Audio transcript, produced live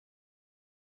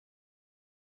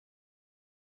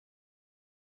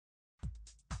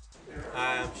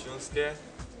Hi, I'm Shunsuke.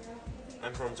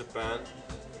 I'm from Japan.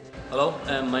 Hello,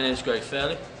 my name is Greg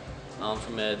Fairley. I'm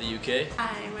from the UK.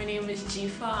 Hi, my name is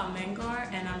Jifa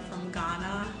Amengor and I'm from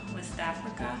Ghana, West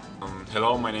Africa.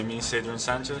 Hello, my name is Adrian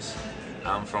Sanchez.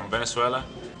 I'm from Venezuela.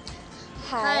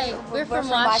 Hi, we're from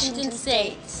Washington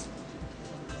State.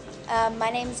 My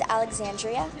name is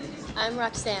Alexandria. I'm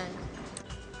Roxanne.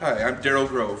 Hi, I'm Daryl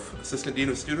Grove, Assistant Dean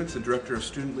of Students and Director of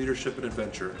Student Leadership and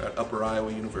Adventure at Upper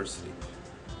Iowa University.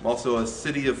 I'm also a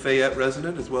City of Fayette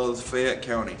resident as well as Fayette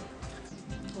County.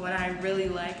 What I really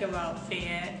like about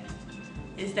Fayette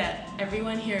is that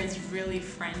everyone here is really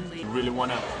friendly. I really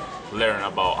want to learn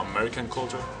about American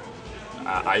culture.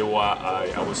 Iowa,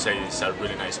 I would say, is a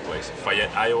really nice place.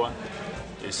 Fayette, Iowa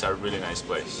is a really nice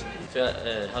place.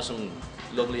 Fayette has some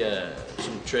lovely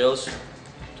some trails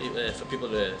for people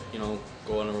to,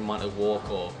 go on a romantic walk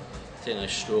or take a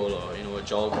stroll or, a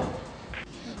jog.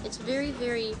 It's very,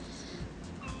 very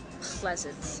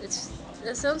pleasant.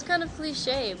 It sounds kind of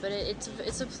cliche, but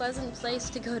it's a pleasant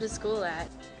place to go to school at.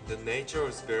 The nature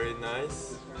is very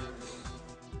nice.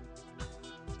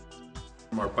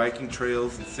 Our biking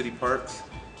trails and city parks,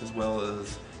 as well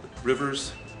as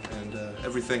rivers and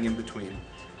everything in between.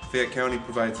 Fayette County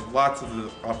provides lots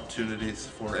of opportunities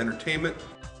for entertainment.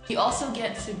 You also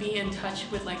get to be in touch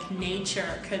with nature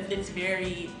because it's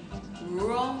very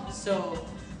rural, so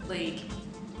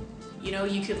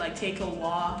you could take a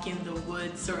walk in the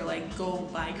woods or go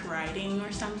bike riding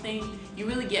or something. You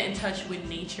really get in touch with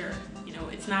nature.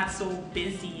 It's not so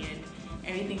busy and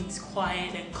everything's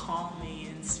quiet and calming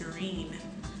and serene.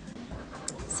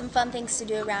 Some fun things to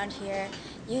do around here.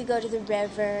 You could go to the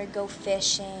river, go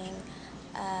fishing.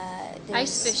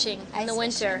 Ice fishing in the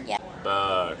winter. Yeah.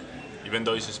 But even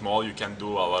though it's small, you can do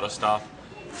a lot of stuff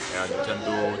and you can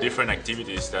do different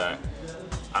activities that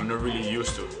I'm not really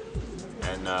used to.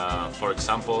 And for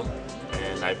example,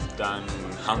 I've done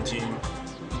hunting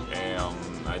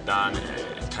and I've done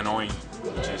canoeing,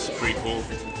 which is pretty cool,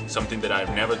 something that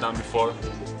I've never done before.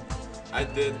 I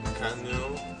did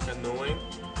canoeing,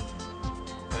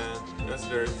 and that's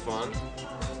very fun.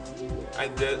 I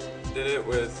did it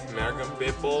with American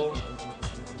people,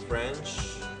 French,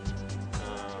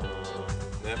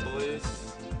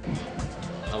 Nepalese.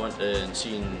 I went and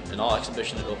seen an art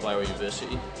exhibition at Upper Iowa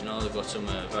University. They've got some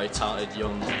very talented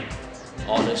young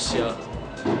artists here.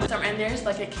 And there's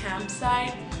a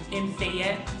campsite in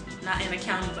Fayette, not in the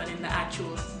county, but in the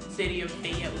actual city of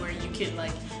Fayette, where you could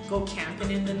go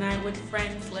camping in the night with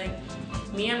friends.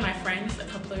 Me and my friends, a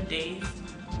couple of days,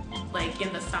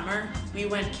 in the summer, we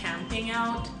went camping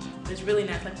out. It was really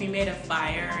nice. We made a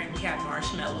fire and we had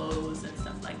marshmallows and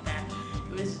stuff like that.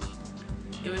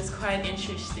 It was quite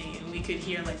interesting, and we could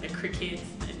hear the crickets,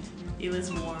 and it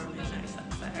was warm and nice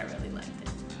outside. I really liked it.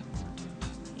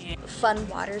 Yeah. Fun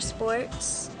water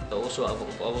sports. I've also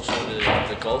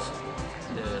the golf,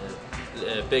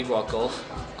 the Big Rock Golf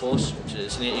Course, which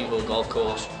is an 18-hole golf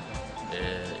course.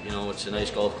 It's a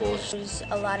nice golf course. There's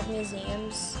a lot of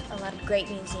museums, a lot of great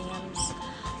museums.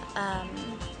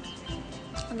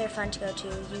 And they're fun to go to.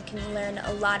 You can learn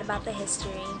a lot about the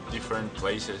history. Different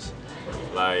places,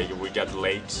 we got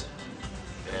lakes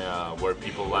where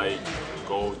people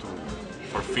go to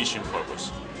for fishing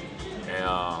purpose,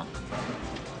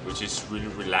 which is really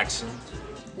relaxing.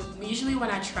 Usually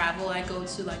when I travel, I go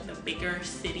to the bigger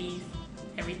cities.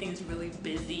 Everything's really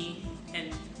busy,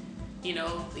 and you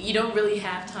don't really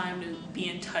have time to be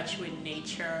in touch with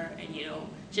nature and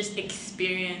just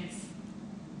experience,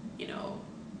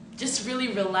 just really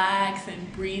relax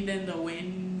and breathe in the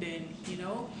wind, and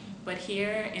but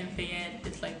here in Fayette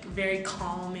it's very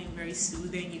calming, very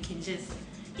soothing. You can just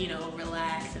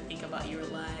relax and think about your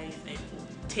life and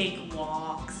take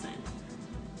walks, and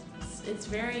it's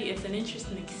an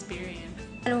interesting experience.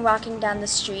 And walking down the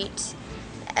street,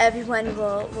 everyone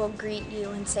will greet you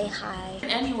and say hi.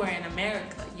 Anywhere in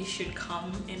America, you should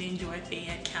come and enjoy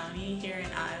Fayette County here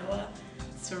in Iowa.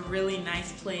 It's a really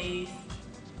nice place,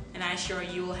 and I'm sure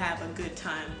you will have a good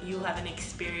time. You'll have an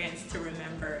experience to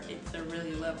remember. It's a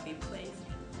really lovely place.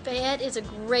 Fayette is a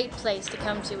great place to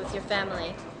come to with your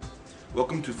family.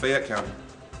 Welcome to Fayette County.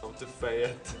 Welcome to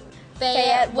Fayette.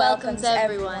 Fayette welcomes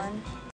everyone.